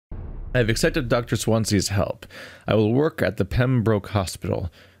I have accepted Dr. Swansea's help. I will work at the Pembroke hospital.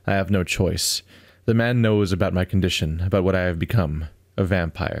 I have no choice. The man knows about my condition, about what I have become. A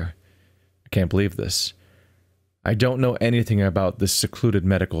vampire. I can't believe this. I don't know anything about this secluded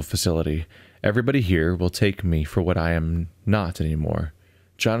medical facility. Everybody here will take me for what I am not anymore.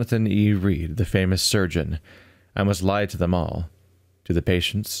 Jonathan E. Reid, the famous surgeon. I must lie to them all. To the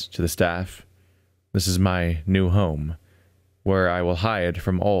patients, to the staff. This is my new home, where I will hide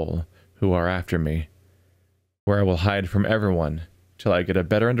from all who are after me. Where I will hide from everyone till I get a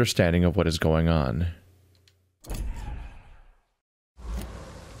better understanding of what is going on.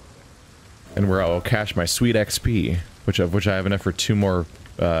 And where I will cache my sweet XP, which I have enough for 2 more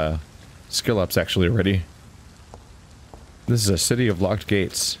skill ups actually already. This is a city of locked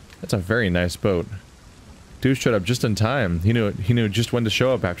gates. That's a very nice boat. Dude showed up just in time. He knew just when to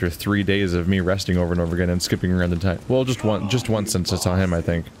show up after 3 days of me resting over and over again and skipping around the time. Well, just once since I saw him, I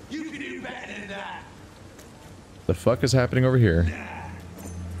think. You can do better than that. The fuck is happening over here?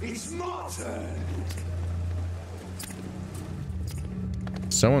 It's my turn.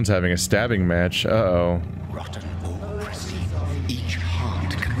 Someone's having a stabbing match. Uh-oh. Rotten or pristine, each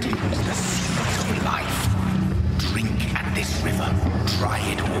heart contains the secret of life. Drink at this river, try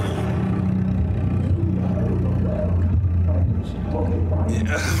it all.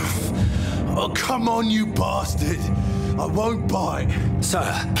 Oh, come on, you bastard. I won't bite.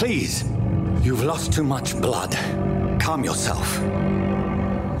 Sir, please. You've lost too much blood. Calm yourself.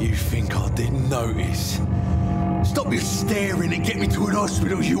 You think I didn't notice? Stop your staring and get me to an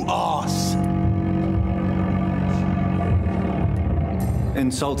hospital, you arse!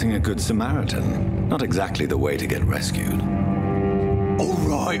 Insulting a good Samaritan. Not exactly the way to get rescued.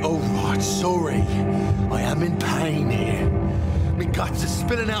 Alright, sorry. I am in pain here. My guts are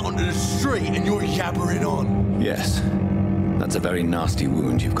spilling out onto the street and you're yabbering on. Yes. That's a very nasty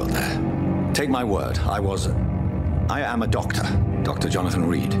wound you've got there. Take my word, I am a doctor. Dr. Jonathan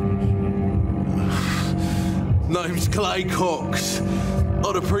Reid. Name's Clay Cox.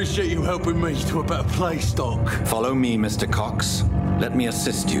 I'd appreciate you helping me to a better place, Doc. Follow me, Mr. Cox. Let me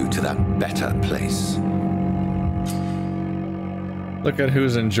assist you to that better place. Look at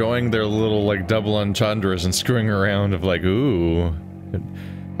who's enjoying their little, like, double entendres and screwing around of like, ooh,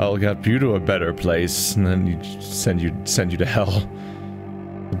 I'll get you to a better place, and then you send you to hell.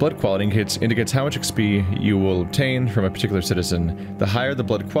 The blood quality indicates how much XP you will obtain from a particular citizen. The higher the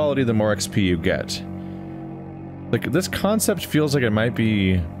blood quality, the more XP you get. Like, this concept feels like it might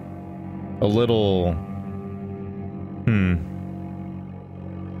be a little...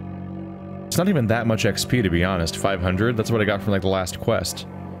 It's not even that much XP, to be honest. 500? That's what I got from, like, the last quest.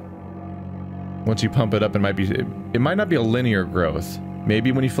 Once you pump it up, it might not be a linear growth.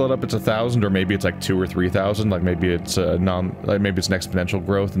 Maybe when you fill it up, it's 1,000, or maybe it's like 2,000 or 3,000. Like, maybe it's maybe it's an exponential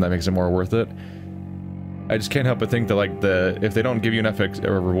growth, and that makes it more worth it. I just can't help but think that, like, if they don't give you enough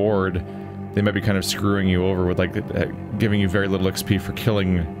reward, they might be kind of screwing you over with, like, giving you very little XP for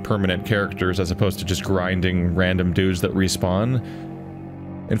killing permanent characters as opposed to just grinding random dudes that respawn.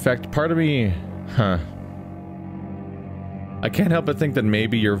 In fact, part of me... I can't help but think that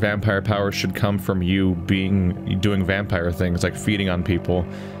maybe your vampire power should come from you doing vampire things, like feeding on people,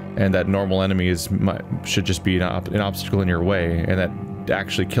 and that normal enemies should just be an obstacle in your way, and that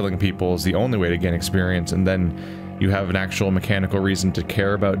actually killing people is the only way to gain experience, and then you have an actual mechanical reason to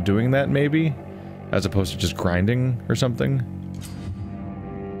care about doing that, maybe? As opposed to just grinding or something?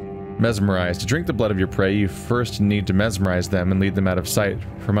 Mesmerize. To drink the blood of your prey, you first need to mesmerize them and lead them out of sight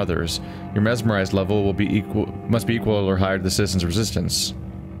from others. Your mesmerized level must be equal or higher to the citizen's resistance.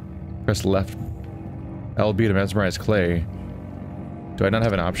 Press left LB to mesmerize Clay. Do I not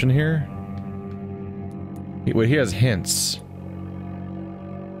have an option here? Wait, he has hints.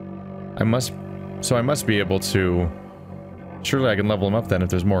 I must be able to... Surely I can level him up then if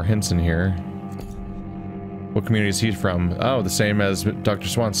there's more hints in here. What community is he from? Oh, the same as Dr.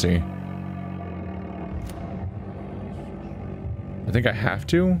 Swansea. I think I have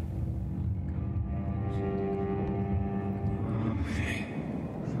to?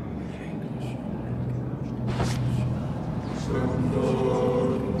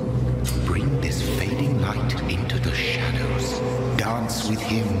 Bring this fading light into the shadows. Dance with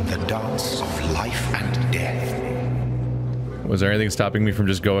him the dance of life and death. Was there anything stopping me from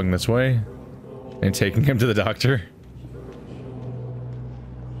just going this way? And taking him to the doctor?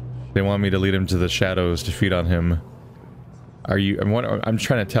 They want me to lead him to the shadows to feed on him. I'm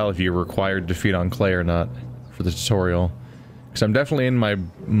trying to tell if you're required to feed on Clay or not for the tutorial. Because I'm definitely in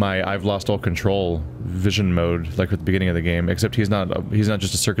my I've lost all control vision mode, like at the beginning of the game, except he's not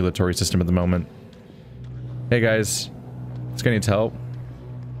just a circulatory system at the moment. Hey guys, this guy needs help.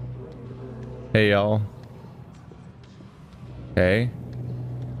 Hey, y'all. Hey?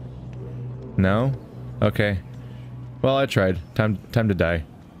 No? Okay. Well, I tried. Time to die.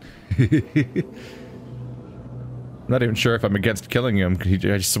 I'm not even sure if I'm against killing him. I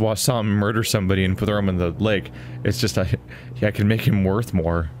just saw him murder somebody and throw him in the lake. It's just I can make him worth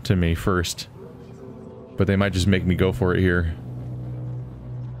more to me first. But they might just make me go for it here.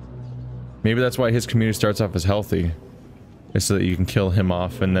 Maybe that's why his community starts off as healthy. Is so that you can kill him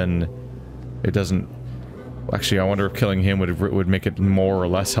off and then it doesn't... Actually, I wonder if killing him would make it more or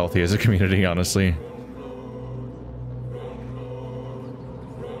less healthy as a community, honestly.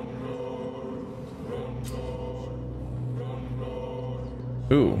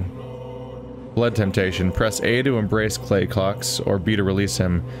 Ooh. Blood temptation. Press A to embrace Clay Clocks, or B to release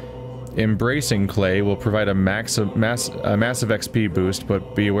him. Embracing Clay will provide a massive XP boost,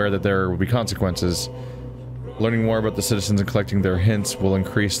 but be aware that there will be consequences. Learning more about the citizens and collecting their hints will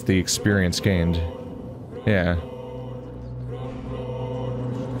increase the experience gained. Yeah.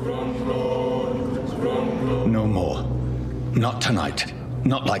 No more. Not tonight.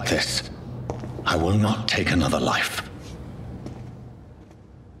 Not like this. I will not take another life.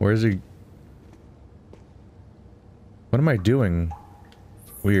 Where is he? What am I doing?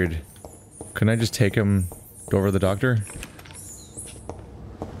 Weird. Can I just take him over to the doctor?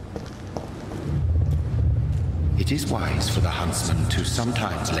 It is wise for the huntsman to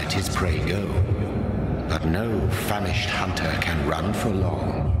sometimes let his prey go. But no famished hunter can run for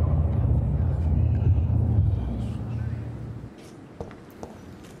long.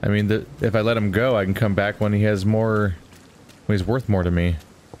 I mean, if I let him go, I can come back when he has more... when he's worth more to me.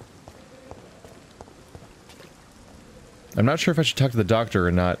 I'm not sure if I should talk to the doctor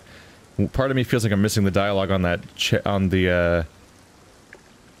or not. Part of me feels like I'm missing the dialogue on that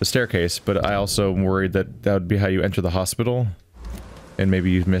the staircase, but I also am worried that that would be how you enter the hospital, and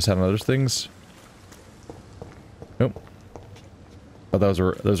maybe you miss out on other things. Nope. Oh, that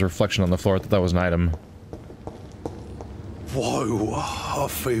was a reflection on the floor. I thought that was an item. Whoa, I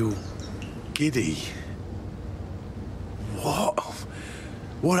feel giddy. What?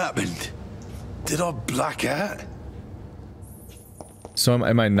 What happened? Did I black out? So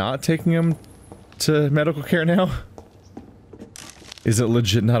am I not taking him to medical care now? Is it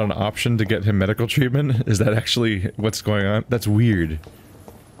legit not an option to get him medical treatment? Is that actually what's going on? That's weird.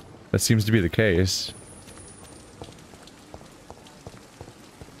 That seems to be the case.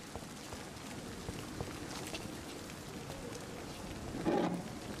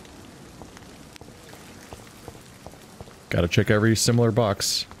 Gotta check every similar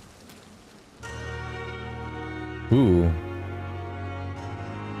box. Ooh.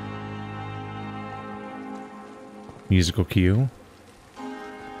 Musical cue.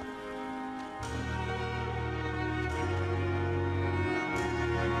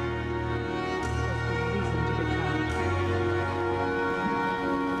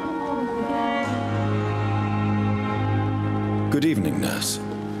 Good evening, nurse.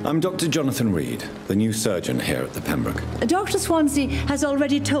 I'm Dr. Jonathan Reid, the new surgeon here at the Pembroke. Dr. Swansea has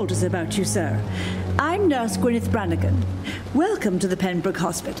already told us about you, sir. I'm Nurse Gwyneth Brannigan. Welcome to the Pembroke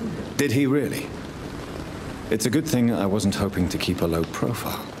Hospital. Did he really? It's a good thing I wasn't hoping to keep a low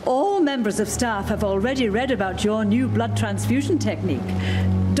profile. All members of staff have already read about your new blood transfusion technique.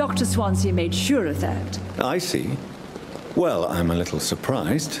 Dr. Swansea made sure of that. I see. Well, I'm a little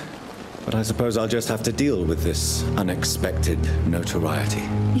surprised, but I suppose I'll just have to deal with this unexpected notoriety.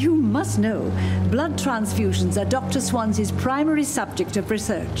 You must know, blood transfusions are Dr. Swansea's primary subject of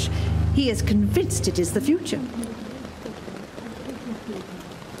research. He is convinced it is the future.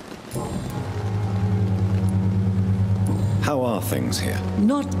 How are things here?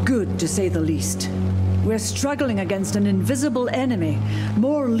 Not good, to say the least. We're struggling against an invisible enemy,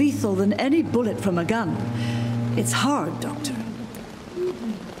 more lethal than any bullet from a gun. It's hard, Doctor.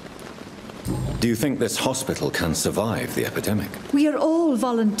 Do you think this hospital can survive the epidemic? We are all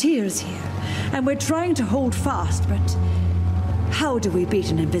volunteers here, and we're trying to hold fast, but how do we beat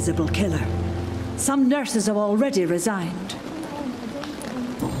an invisible killer? Some nurses have already resigned.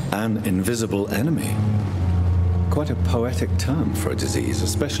 An invisible enemy? Quite a poetic term for a disease,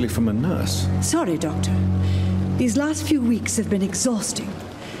 especially from a nurse. Sorry, Doctor. These last few weeks have been exhausting.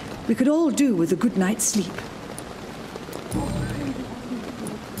 We could all do with a good night's sleep.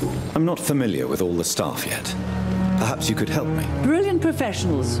 I'm not familiar with all the staff yet. Perhaps you could help me. Brilliant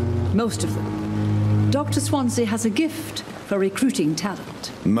professionals, most of them. Dr. Swansea has a gift for recruiting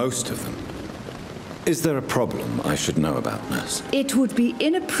talent. Most of them. Is there a problem I should know about, nurse? It would be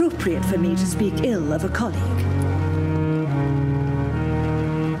inappropriate for me to speak ill of a colleague.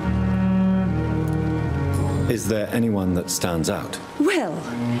 Is there anyone that stands out? Well,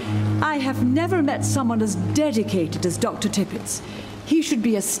 I have never met someone as dedicated as Dr. Tippett's. He should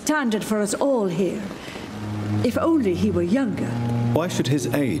be a standard for us all here. If only he were younger. Why should his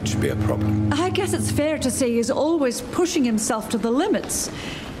age be a problem? I guess it's fair to say he's always pushing himself to the limits.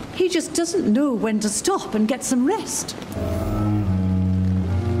 He just doesn't know when to stop and get some rest.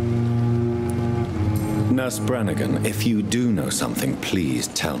 Nurse Brannigan, if you do know something, please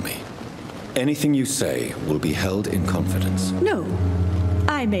tell me. Anything you say will be held in confidence. No.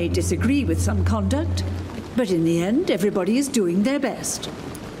 I may disagree with some conduct, but in the end, everybody is doing their best.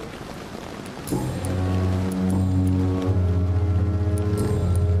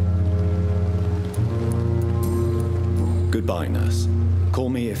 Goodbye, nurse. Call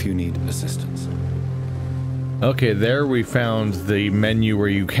me if you need assistance. Okay, there we found the menu where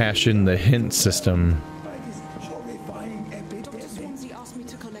you cash in the hint system. Dr. Swansea asked me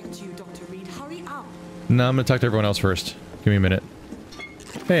to collect you, Dr. Reid. Hurry up. No, I'm gonna talk to everyone else first. Give me a minute.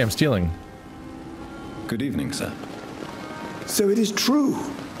 Hey, I'm stealing. Good evening, sir. So it is true.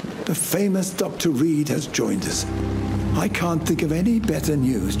 The famous Dr. Reid has joined us. I can't think of any better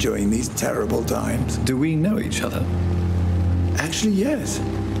news during these terrible times. Do we know each other? Actually, yes.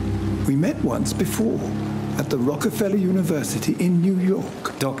 We met once before at the Rockefeller University in New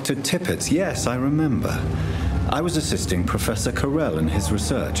York. Dr. Tippett, yes, I remember. I was assisting Professor Carell in his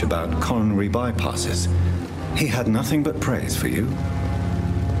research about coronary bypasses. He had nothing but praise for you.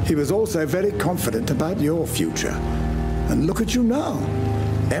 He was also very confident about your future. And look at you now.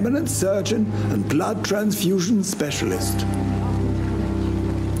 Eminent surgeon and blood transfusion specialist.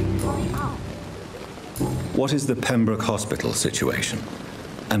 What is the Pembroke Hospital situation?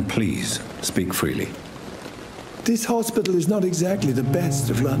 And please, speak freely. This hospital is not exactly the best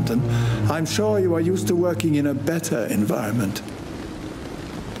of London. I'm sure you are used to working in a better environment.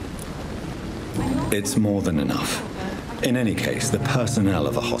 It's more than enough. In any case, the personnel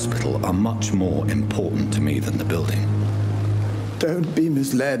of a hospital are much more important to me than the building. Don't be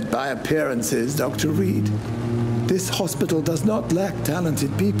misled by appearances, Dr. Reid. This hospital does not lack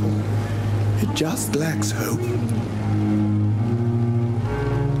talented people. It just lacks hope.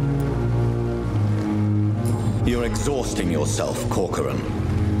 You're exhausting yourself, Corcoran.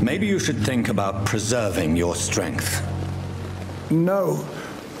 Maybe you should think about preserving your strength. No,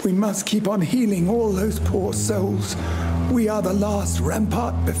 we must keep on healing all those poor souls. We are the last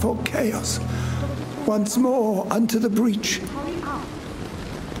rampart before chaos. Once more unto the breach.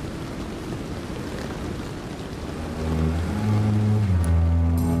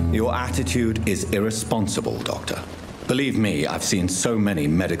 Your attitude is irresponsible, Doctor. Believe me, I've seen so many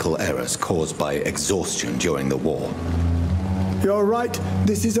medical errors caused by exhaustion during the war. You're right.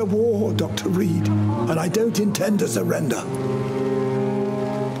 This is a war, Dr. Reid, and I don't intend to surrender.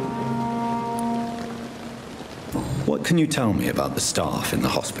 What can you tell me about the staff in the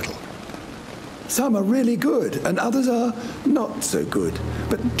hospital? Some are really good, and others are not so good.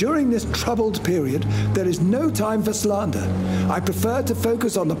 But during this troubled period, there is no time for slander. I prefer to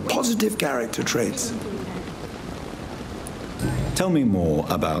focus on the positive character traits. Tell me more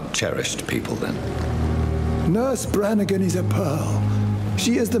about cherished people, then. Nurse Brannigan is a pearl.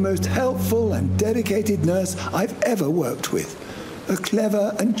 She is the most helpful and dedicated nurse I've ever worked with. A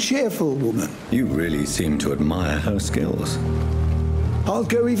clever and cheerful woman. You really seem to admire her skills. I'll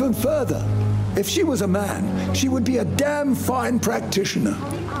go even further. If she was a man, she would be a damn fine practitioner.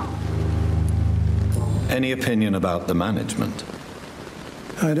 Any opinion about the management?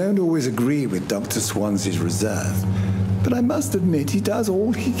 I don't always agree with Dr. Swansea's reserve, but I must admit he does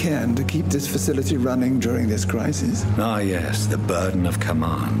all he can to keep this facility running during this crisis. Ah, yes, the burden of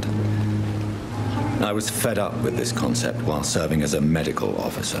command. I was fed up with this concept while serving as a medical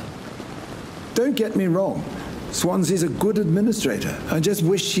officer. Don't get me wrong. Swansea's a good administrator. I just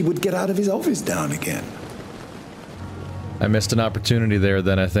wish he would get out of his office now and again. I missed an opportunity there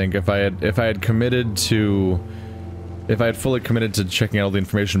then, I think. If I had fully committed to checking out all the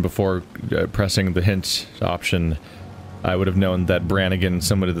information before pressing the hint option, I would have known that Brannigan,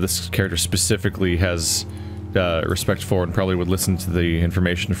 somebody that this character specifically has respect for, and probably would listen to the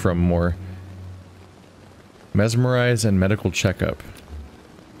information from more. Mesmerize and medical checkup.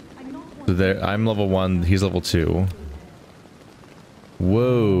 So there, I'm level 1, he's level 2.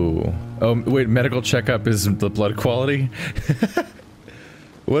 Whoa. Oh, wait, medical checkup is the blood quality?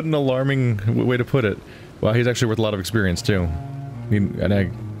 What an alarming way to put it. Wow, he's actually worth a lot of experience, too. And I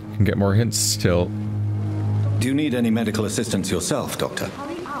can get more hints still. Do you need any medical assistance yourself, Doctor?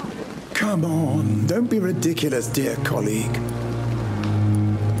 Come on, don't be ridiculous, dear colleague.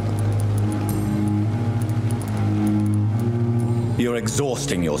 You're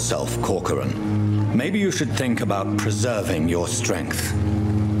exhausting yourself, Corcoran. Maybe you should think about preserving your strength.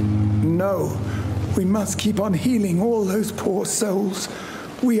 No, we must keep on healing all those poor souls.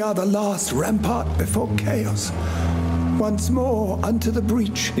 We are the last rampart before chaos. Once more, unto the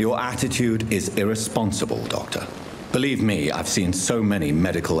breach. Your attitude is irresponsible, Doctor. Believe me, I've seen so many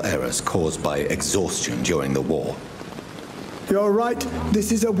medical errors caused by exhaustion during the war. You're right.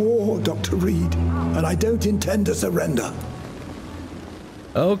 This is a war, Dr. Reid, and I don't intend to surrender.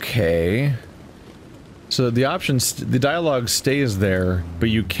 Okay. So the options, the dialogue stays there, but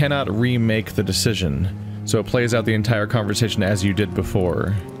you cannot remake the decision. So it plays out the entire conversation as you did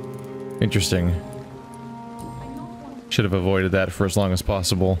before. Interesting. Should have avoided that for as long as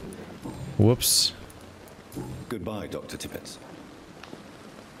possible. Whoops. Goodbye, Dr. Tippett.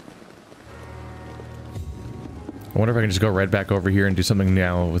 I wonder if I can just go right back over here and do something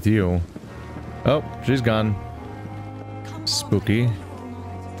now with you. Oh, she's gone. Spooky.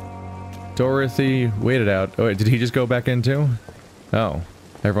 Dorothy, wait it out. Oh, wait, did he just go back in too? Oh,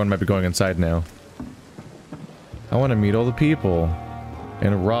 everyone might be going inside now. I want to meet all the people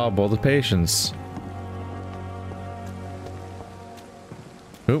and rob all the patients.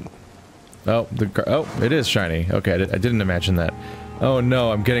 Oop. Oh, oh, it is shiny. Okay, I didn't imagine that. Oh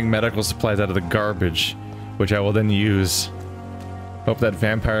no, I'm getting medical supplies out of the garbage, which I will then use. Hope that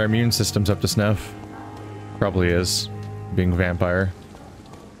vampire immune system's up to snuff. Probably is, being vampire.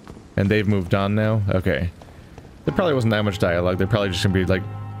 And they've moved on now? Okay. There probably wasn't that much dialogue. They're probably just gonna be, like,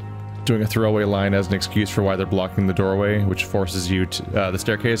 doing a throwaway line as an excuse for why they're blocking the doorway, which forces you to, the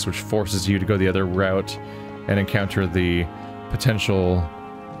staircase, which forces you to go the other route and encounter the potential,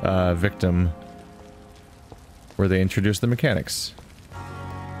 victim where they introduce the mechanics.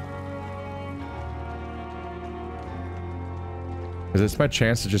 Is this my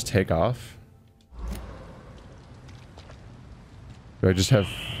chance to just take off? Do I just have...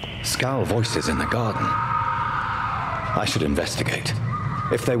 Skal voices in the garden. I should investigate.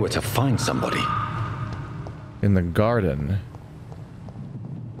 If they were to find somebody. In the garden?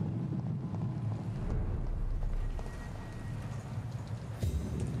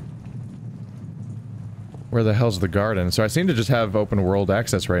 Where the hell's the garden? So I seem to just have open world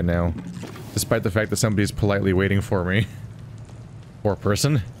access right now. Despite the fact that somebody's politely waiting for me. Poor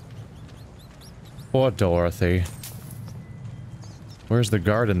person. Poor Dorothy. Where's the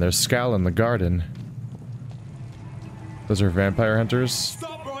garden? There's Skal in the garden. Those are vampire hunters.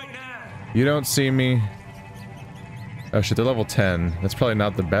 Stop right now! You don't see me. Oh shit, they're level 10. That's probably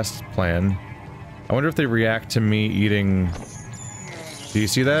not the best plan. I wonder if they react to me eating... Do you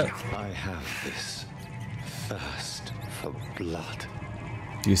see that? I have this thirst for blood.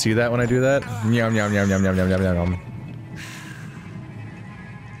 Do you see that when I do that? Yum yum yum yum yum yum yum yum.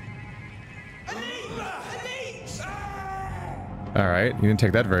 Alright, you didn't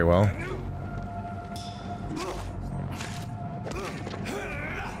take that very well.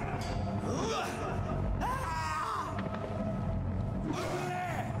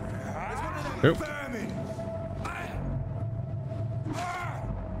 Oop.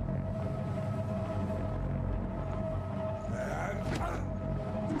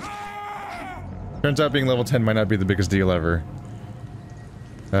 Turns out being level 10 might not be the biggest deal ever.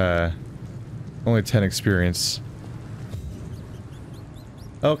 Only 10 experience.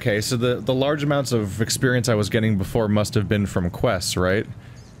 Okay, so the large amounts of experience I was getting before must have been from quests, right?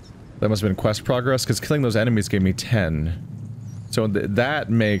 That must have been quest progress, because killing those enemies gave me 10. So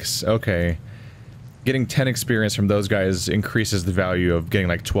that makes... okay. Getting 10 experience from those guys increases the value of getting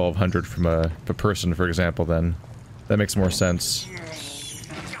like 1200 from a person, for example, then. That makes more sense.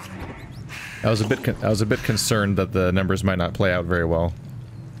 I was a bit concerned that the numbers might not play out very well.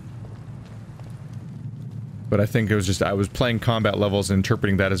 But I think it was just, I was playing combat levels and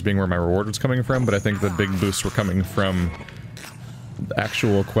interpreting that as being where my reward was coming from, but I think the big boosts were coming from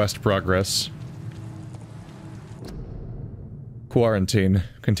actual quest progress. Quarantine.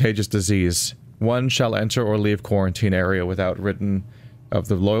 Contagious disease. One shall enter or leave quarantine area without written of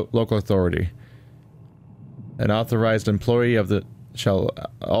the local authority. An authorized employee of the shall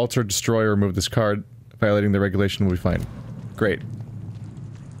alter, destroy, or remove this card. Violating the regulation will be fined. Great.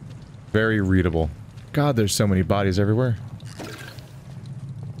 Very readable. God, there's so many bodies everywhere.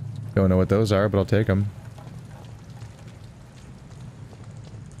 Don't know what those are, but I'll take them.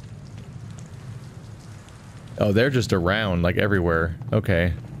 Oh, they're just around, like, everywhere.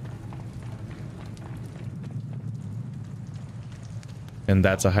 Okay. And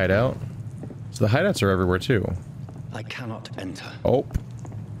that's a hideout? So the hideouts are everywhere, too. I cannot enter. Oh.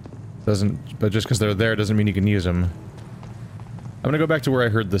 Doesn't... but just because they're there doesn't mean you can use them. I'm gonna go back to where I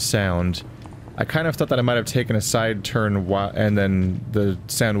heard the sound. I kind of thought that I might have taken a side turn and then the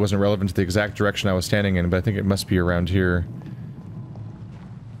sound wasn't relevant to the exact direction I was standing in, but I think it must be around here.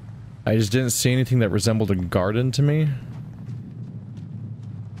 I just didn't see anything that resembled a garden to me.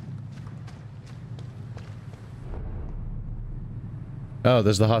 Oh,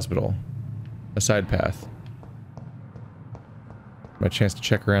 there's the hospital. A side path. My chance to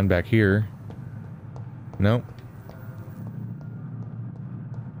check around back here. Nope.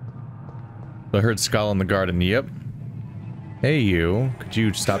 I heard Skull in the garden. Yep. Hey, you. Could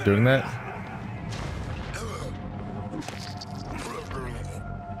you stop doing that?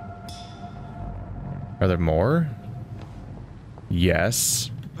 Are there more?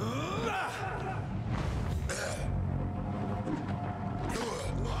 Yes.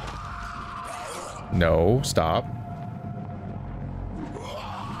 No, stop.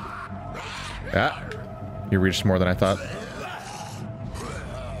 Ah. You reached more than I thought.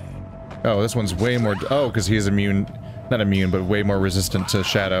 Oh, this one's way more... Oh, because he's immune... Not immune, but way more resistant to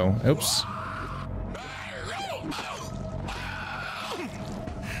shadow. Oops.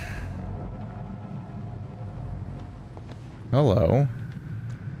 Hello.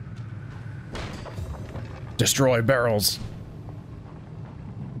 Destroy barrels.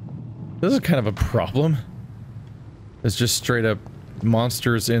 This is kind of a problem. It's just straight up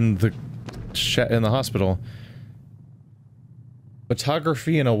monsters in the hospital.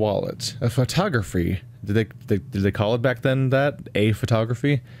 Photography in a wallet. A photography. Did they call it back then that? A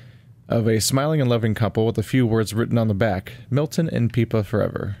photography? Of a smiling and loving couple with a few words written on the back. Milton and Pipa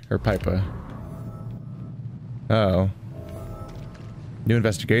forever. Or Pipa. Oh. New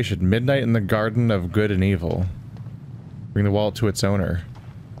investigation. Midnight in the Garden of Good and Evil. Bring the wallet to its owner.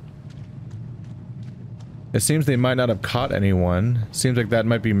 It seems they might not have caught anyone. Seems like that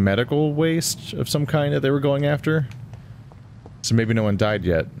might be medical waste of some kind that they were going after. So maybe no one died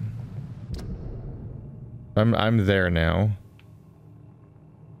yet. I'm there now.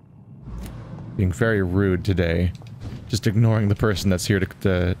 Being very rude today. Just ignoring the person that's here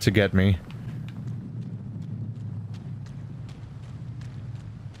to get me.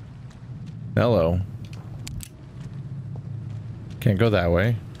 Hello. Can't go that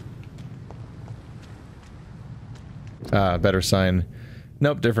way. Ah, better sign.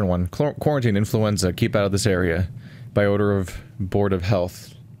 Nope, different one. Quarantine influenza. Keep out of this area. By order of Board of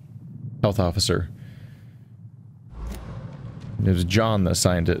Health. Health officer. It was John that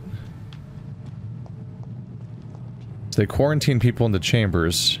signed it. So they quarantine people in the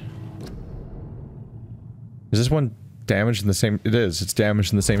chambers. Is this one damaged in the same... It is. It's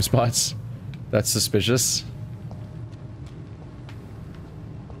damaged in the same spots. That's suspicious.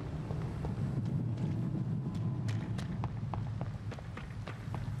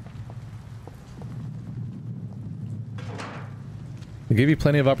 They give you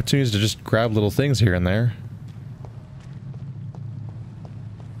plenty of opportunities to just grab little things here and there.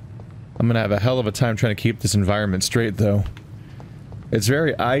 I'm gonna have a hell of a time trying to keep this environment straight, though. It's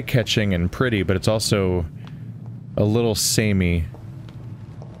very eye-catching and pretty, but it's also a little samey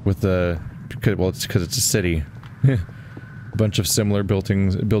with the... Well, it's because it's a city. A bunch of similar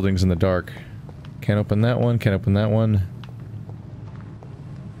buildings in the dark. Can't open that one, can't open that one.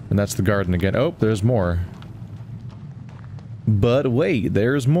 And that's the garden again. Oh, there's more. But wait,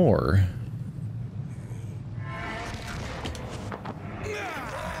 there's more.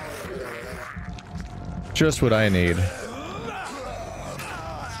 Just what I need.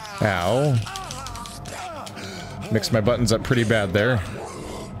 Ow. Mixed my buttons up pretty bad there.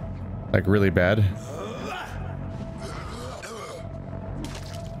 Like, really bad.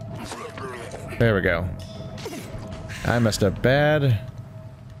 There we go. I messed up bad.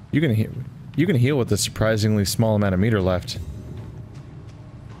 You can heal with a surprisingly small amount of meter left.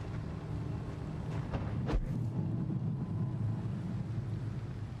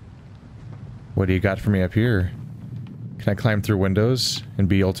 What do you got for me up here? Can I climb through windows and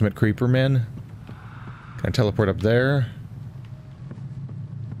be ultimate creeper man? Can I teleport up there?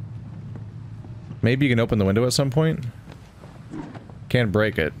 Maybe you can open the window at some point? Can't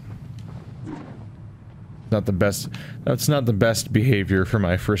break it. Not the best... That's not the best behavior for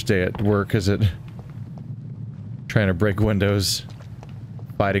my first day at work, is it? Trying to break windows.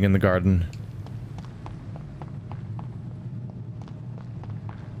 Fighting in the garden.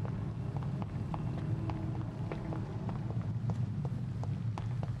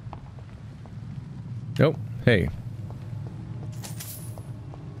 Oh, hey.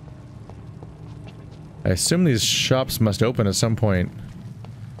 I assume these shops must open at some point.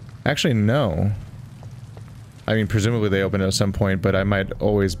 Actually, no. I mean, presumably they open at some point, but I might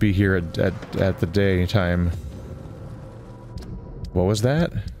always be here at the daytime. What was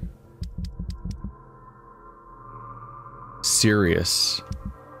that? serious.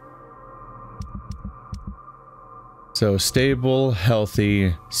 So stable,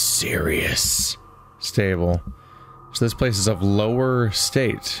 healthy, serious. Stable. So this place is of lower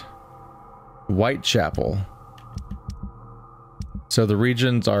state. Whitechapel. So the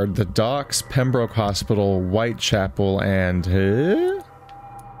regions are the Docks, Pembroke Hospital, Whitechapel, and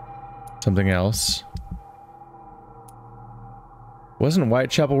something else. Wasn't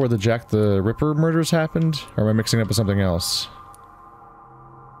Whitechapel where the Jack the Ripper murders happened? Or am I mixing up with something else?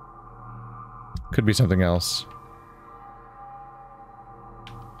 Could be something else.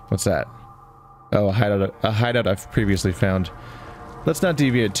 What's that? Oh, a hideout I've previously found. Let's not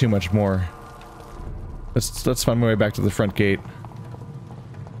deviate too much more. Let's find my way back to the front gate.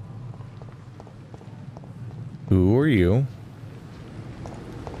 Who are you?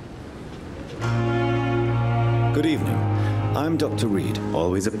 Good evening. I'm Dr. Reid.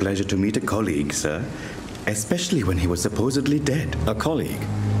 Always a pleasure to meet a colleague, sir. Especially when he was supposedly dead. A colleague.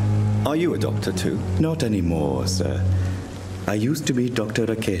 Are you a doctor too? Not anymore, sir. I used to be Dr.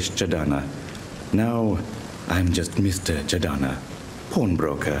 Rakesh Chadana. Now, I'm just Mr. Chadana,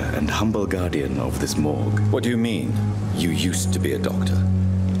 pawnbroker and humble guardian of this morgue. What do you mean, you used to be a doctor?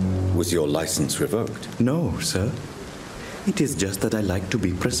 Was your license revoked? No, sir. It is just that I like to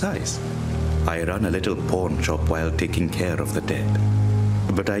be precise. I run a little pawn shop while taking care of the dead.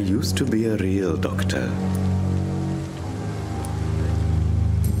 But I used to be a real doctor.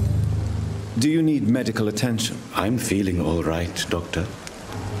 Do you need medical attention? I'm feeling all right, doctor.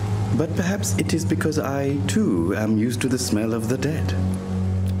 But perhaps it is because I, too, am used to the smell of the dead.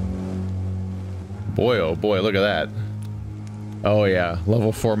 Boy, oh boy, look at that. Oh yeah,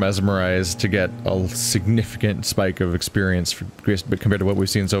 level 4 mesmerized to get a significant spike of experience compared to what we've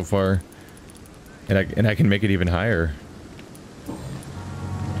seen so far. And I can make it even higher.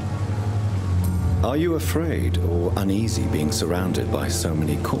 Are you afraid or uneasy being surrounded by so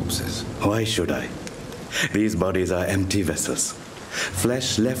many corpses? Why should I? These bodies are empty vessels.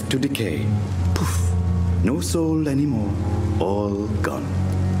 Flesh left to decay. Poof. No soul anymore. All gone.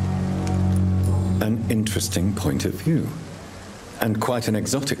 An interesting point of view. And quite an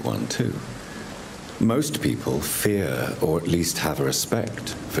exotic one, too. Most people fear, or at least have a respect,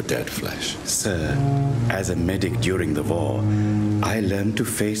 for dead flesh. Sir, as a medic during the war, I learned to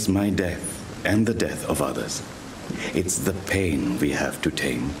face my death and the death of others. It's the pain we have to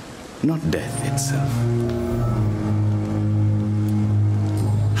tame, not death itself.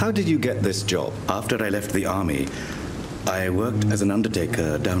 How did you get this job? After I left the army, I worked as an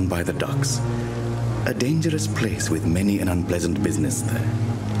undertaker down by the docks. A dangerous place with many an unpleasant business there.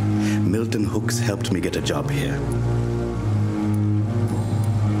 Milton Hooks helped me get a job here.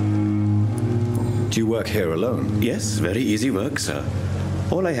 Do you work here alone? Yes, very easy work, sir.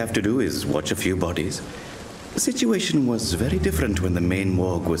 All I have to do is watch a few bodies. The situation was very different when the main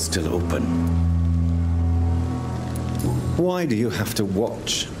morgue was still open. Why do you have to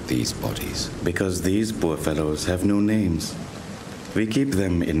watch these bodies? Because these poor fellows have no names. We keep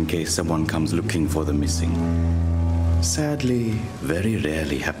them in case someone comes looking for the missing. Sadly, very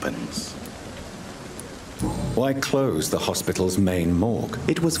rarely happens. Why close the hospital's main morgue?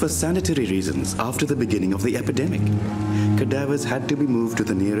 It was for sanitary reasons after the beginning of the epidemic. Cadavers had to be moved to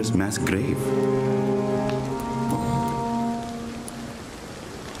the nearest mass grave.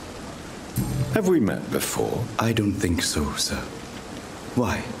 Have we met before? I don't think so, sir.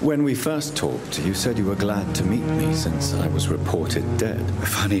 Why? When we first talked, you said you were glad to meet me since I was reported dead.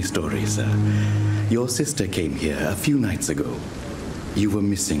 Funny story, sir. Your sister came here a few nights ago. You were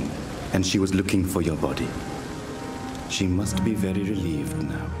missing, and she was looking for your body. She must be very relieved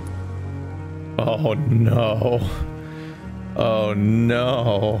now. Oh no. Oh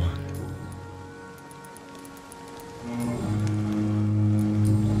no.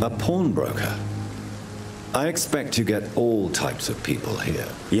 A pawnbroker? I expect you get all types of people here.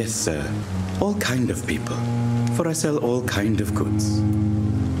 Yes, sir. All kind of people. For I sell all kind of goods.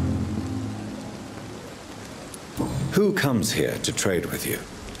 Who comes here to trade with you?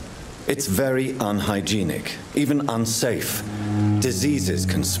 It's very unhygienic, even unsafe. Diseases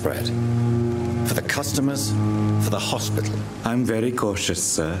can spread. For the customers, for the hospital. I'm very cautious,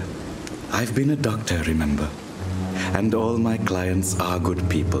 sir. I've been a doctor, remember? And all my clients are good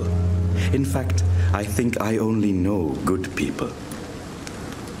people. In fact, I think I only know good people.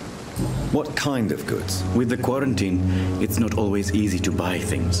 What kind of goods? With the quarantine, it's not always easy to buy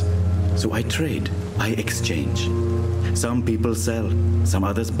things. So I trade, I exchange. Some people sell, some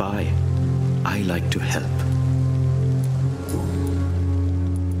others buy. I like to help.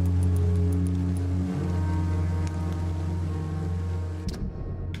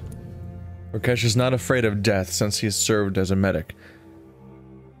 Rakesh is not afraid of death since he has served as a medic.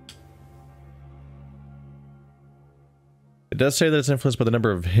 It does say that it's influenced by the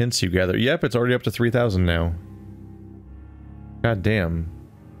number of hints you gather. Yep, it's already up to 3,000 now. God damn.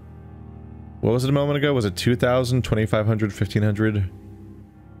 What was it a moment ago? Was it 2,000, 2,500, 1,500?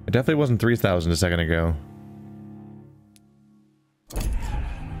 It definitely wasn't 3,000 a second ago.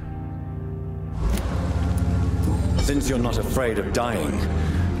 Since you're not afraid of dying,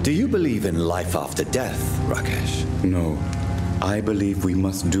 do you believe in life after death, Rakesh? No. I believe we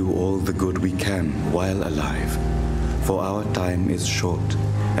must do all the good we can while alive. For our time is short,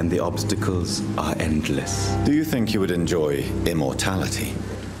 and the obstacles are endless. Do you think you would enjoy immortality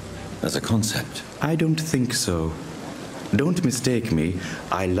as a concept? I don't think so. Don't mistake me.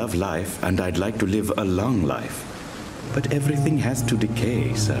 I love life, and I'd like to live a long life. But everything has to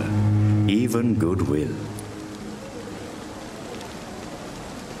decay, sir. Even goodwill.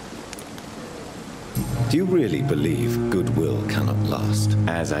 Do you really believe goodwill cannot last?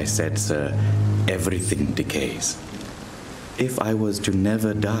 As I said, sir, everything decays. If I was to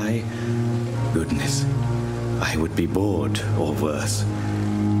never die, goodness, I would be bored or worse.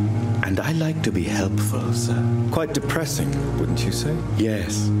 And I like to be helpful, sir. Quite depressing, wouldn't you say?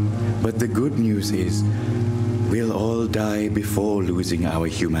 Yes, but the good news is we'll all die before losing our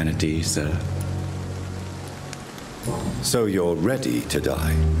humanity, sir. So you're ready to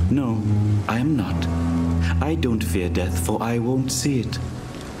die? No, I am not. I don't fear death, for I won't see it.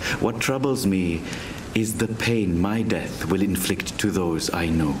 What troubles me is the pain my death will inflict to those I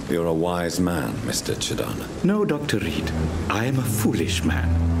know. You're a wise man, Mr. Chidana. No, Dr. Reid, I am a foolish man.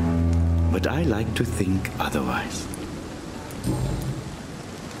 But I like to think otherwise.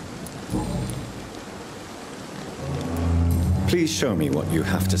 Please show me what you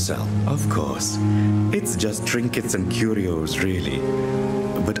have to sell. Of course. It's just trinkets and curios, really.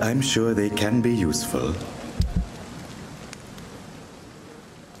 But I'm sure they can be useful.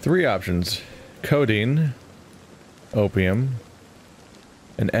 3 options. Codeine, opium,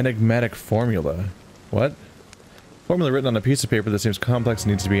 an enigmatic formula. What? Formula written on a piece of paper that seems complex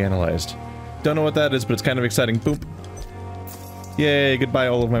and needs to be analyzed. Don't know what that is, but it's kind of exciting. Boop. Yay, goodbye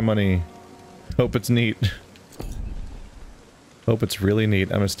all of my money. Hope it's neat. Hope it's really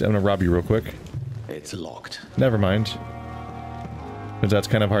neat. I'm gonna rob you real quick. It's locked. Never mind. Because that's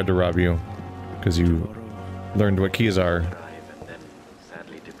kind of hard to rob you. Because you learned what keys are.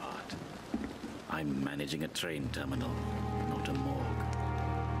 I'm managing a train terminal, not a morgue.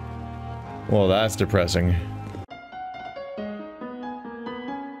 Well, that's depressing.